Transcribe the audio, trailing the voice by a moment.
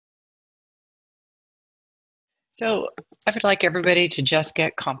So I would like everybody to just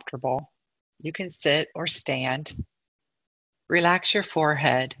get comfortable. You can sit or stand. Relax your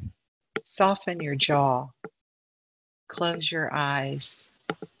forehead. Soften your jaw. Close your eyes.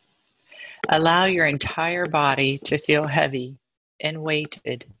 Allow your entire body to feel heavy and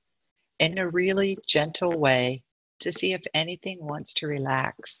weighted in a really gentle way to see if anything wants to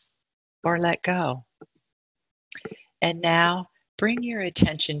relax or let go. And now bring your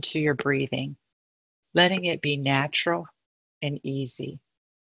attention to your breathing, letting it be natural and easy.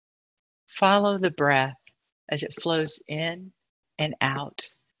 Follow the breath as it flows in and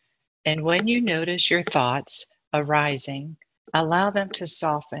out. And when you notice your thoughts arising, allow them to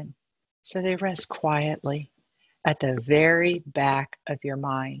soften so they rest quietly at the very back of your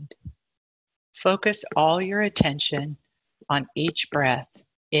mind. Focus all your attention on each breath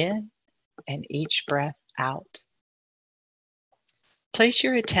in and each breath out. Place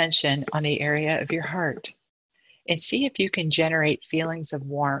your attention on the area of your heart and see if you can generate feelings of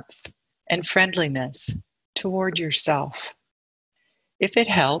warmth and friendliness toward yourself. If it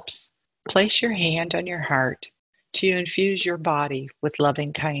helps, place your hand on your heart to infuse your body with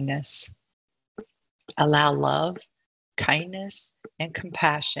loving kindness. Allow love, kindness, and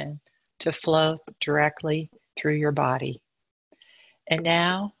compassion to flow directly through your body. And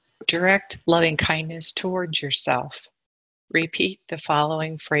now, direct loving kindness towards yourself. Repeat the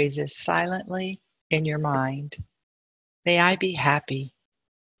following phrases silently in your mind. May I be happy.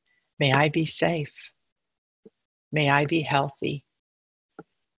 May I be safe. May I be healthy.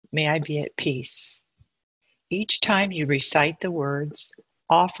 May I be at peace. Each time you recite the words,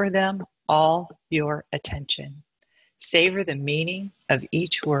 offer them all your attention. Savor the meaning of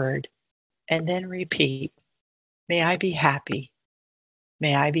each word, and then repeat, may I be happy.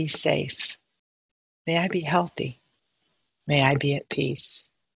 May I be safe. May I be healthy. May I be at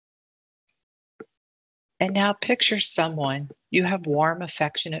peace. And now picture someone you have warm,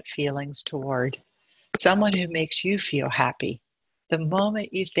 affectionate feelings toward, someone who makes you feel happy. The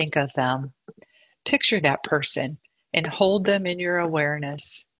moment you think of them, picture that person and hold them in your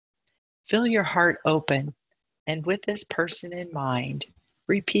awareness. Feel your heart open, and with this person in mind,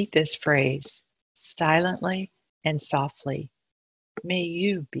 repeat this phrase silently and softly. May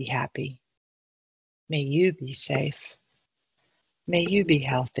you be happy. May you be safe. May you be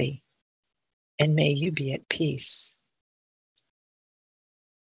healthy. And may you be at peace.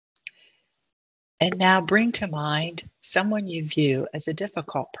 And now bring to mind someone you view as a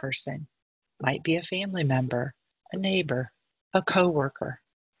difficult person. Might be a family member, a neighbor, a coworker,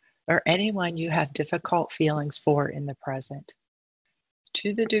 or anyone you have difficult feelings for in the present.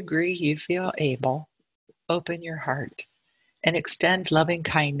 To the degree you feel able, open your heart and extend loving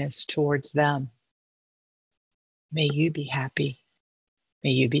kindness towards them. May you be happy.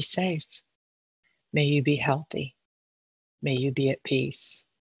 May you be safe. May you be healthy. May you be at peace.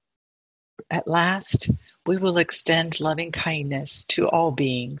 At last, we will extend loving kindness to all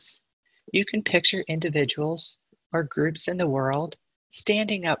beings. You can picture individuals or groups in the world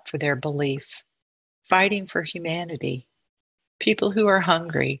standing up for their belief, fighting for humanity, people who are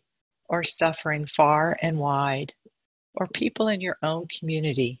hungry or suffering far and wide, or people in your own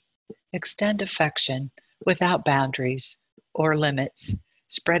community. Extend affection without boundaries or limits,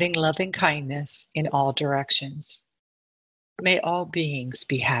 spreading loving kindness in all directions. May all beings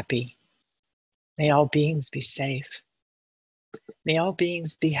be happy. May all beings be safe. May all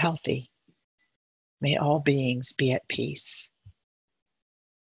beings be healthy. May all beings be at peace.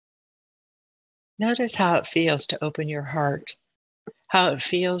 Notice how it feels to open your heart, how it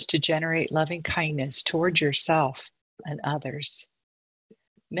feels to generate loving kindness towards yourself and others.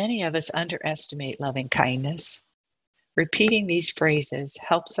 Many of us underestimate loving kindness. Repeating these phrases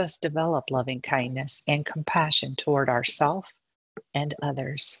helps us develop loving kindness and compassion toward ourselves and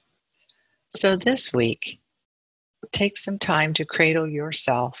others. So this week, take some time to cradle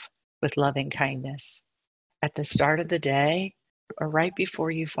yourself with loving kindness at the start of the day or right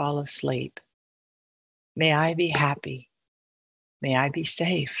before you fall asleep. May I be happy. May I be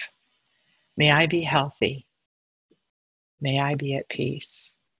safe. May I be healthy. May I be at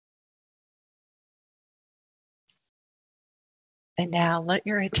peace. And now let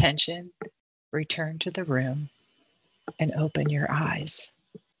your attention return to the room and open your eyes.